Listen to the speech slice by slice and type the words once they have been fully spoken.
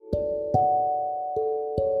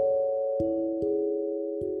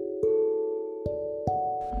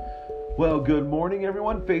Well, good morning,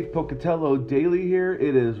 everyone. Faith Pocatello Daily here.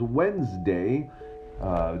 It is Wednesday,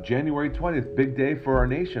 January 20th. Big day for our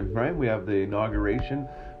nation, right? We have the inauguration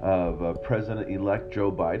of President-elect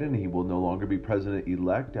Joe Biden. He will no longer be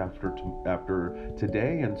President-elect after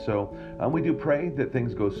today. And so we do pray that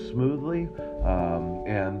things go smoothly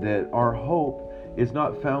and that our hope is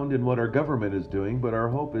not found in what our government is doing, but our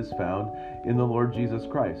hope is found in the Lord Jesus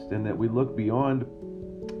Christ, and that we look beyond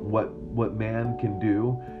what man can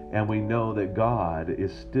do, and we know that God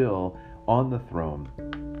is still on the throne.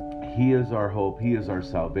 He is our hope. He is our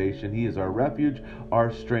salvation. He is our refuge,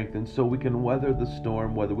 our strength. And so we can weather the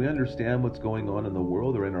storm, whether we understand what's going on in the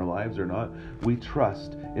world or in our lives or not. We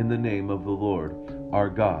trust in the name of the Lord, our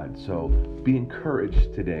God. So be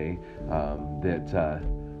encouraged today that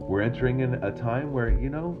we're entering in a time where,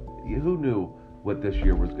 who knew what this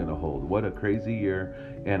year was going to hold? What a crazy year.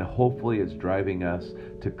 And hopefully it's driving us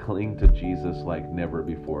to cling to Jesus like never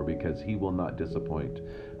before, because he will not disappoint.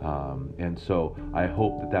 And so I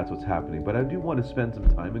hope that that's what's happening. But I do want to spend some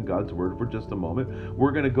time in God's Word for just a moment. We're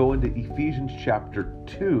going to go into Ephesians chapter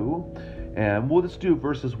 2, and we'll just do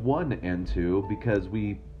verses 1 and 2 because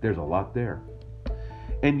there's a lot there.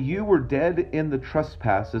 And you were dead in the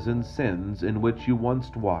trespasses and sins in which you once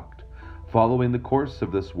walked, following the course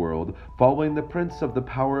of this world, following the prince of the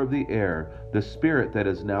power of the air, the spirit that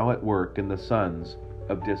is now at work in the sons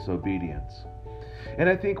of disobedience. And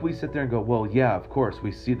I think we sit there and go, well, yeah, of course,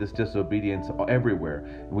 we see this disobedience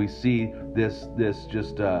everywhere. We see this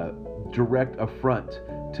just direct affront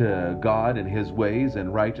to God and his ways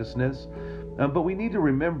and righteousness. But we need to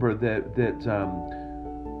remember that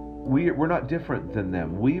we're not different than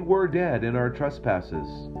them. We were dead in our trespasses.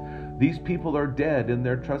 These people are dead in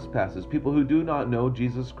their trespasses. People who do not know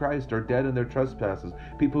Jesus Christ are dead in their trespasses.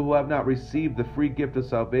 People who have not received the free gift of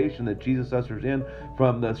salvation that Jesus ushers in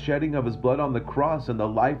from the shedding of his blood on the cross and the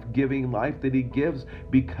life-giving life that he gives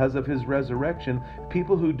because of his resurrection.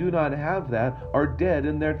 People who do not have that are dead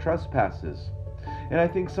in their trespasses. And I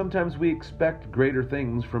think sometimes we expect greater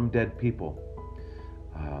things from dead people.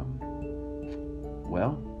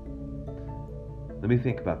 Let me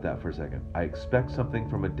think about that for a second. I expect something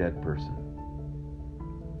from a dead person.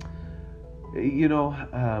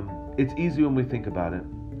 It's easy when we think about it,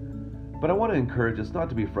 but I want to encourage us not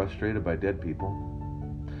to be frustrated by dead people.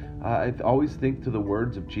 I always think to the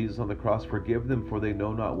words of Jesus on the cross, forgive them for they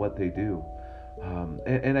know not what they do.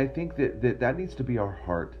 And I think that needs to be our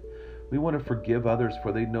heart. We want to forgive others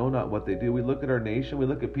for they know not what they do. We look at our nation, we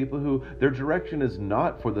look at people who their direction is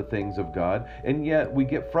not for the things of God, and yet we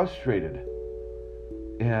get frustrated.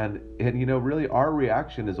 And really our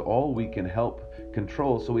reaction is all we can help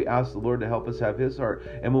control. So we ask the Lord to help us have his heart.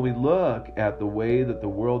 And when we look at the way that the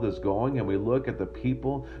world is going, and we look at the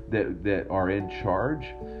people that are in charge,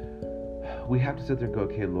 we have to sit there and go,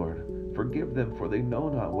 okay, Lord, forgive them for they know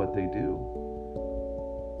not what they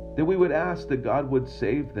do. That we would ask that God would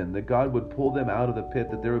save them, that God would pull them out of the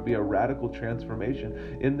pit, that there would be a radical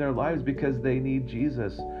transformation in their lives because they need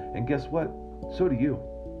Jesus. And guess what? So do you.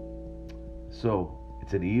 So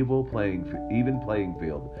it's an even playing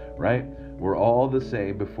field, right? We're all the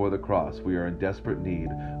same before the cross. We are in desperate need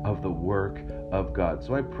of the work of God.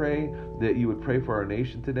 So I pray that you would pray for our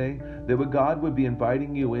nation today, that God would be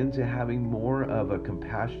inviting you into having more of a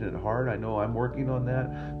compassionate heart. I know I'm working on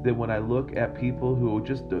that, that when I look at people who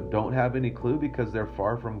just don't have any clue because they're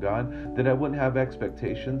far from God, that I wouldn't have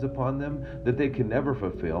expectations upon them that they can never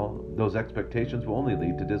fulfill. Those expectations will only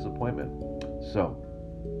lead to disappointment. So,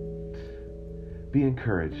 be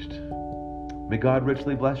encouraged. May God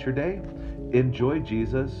richly bless your day. Enjoy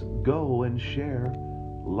Jesus. Go and share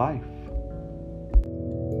life.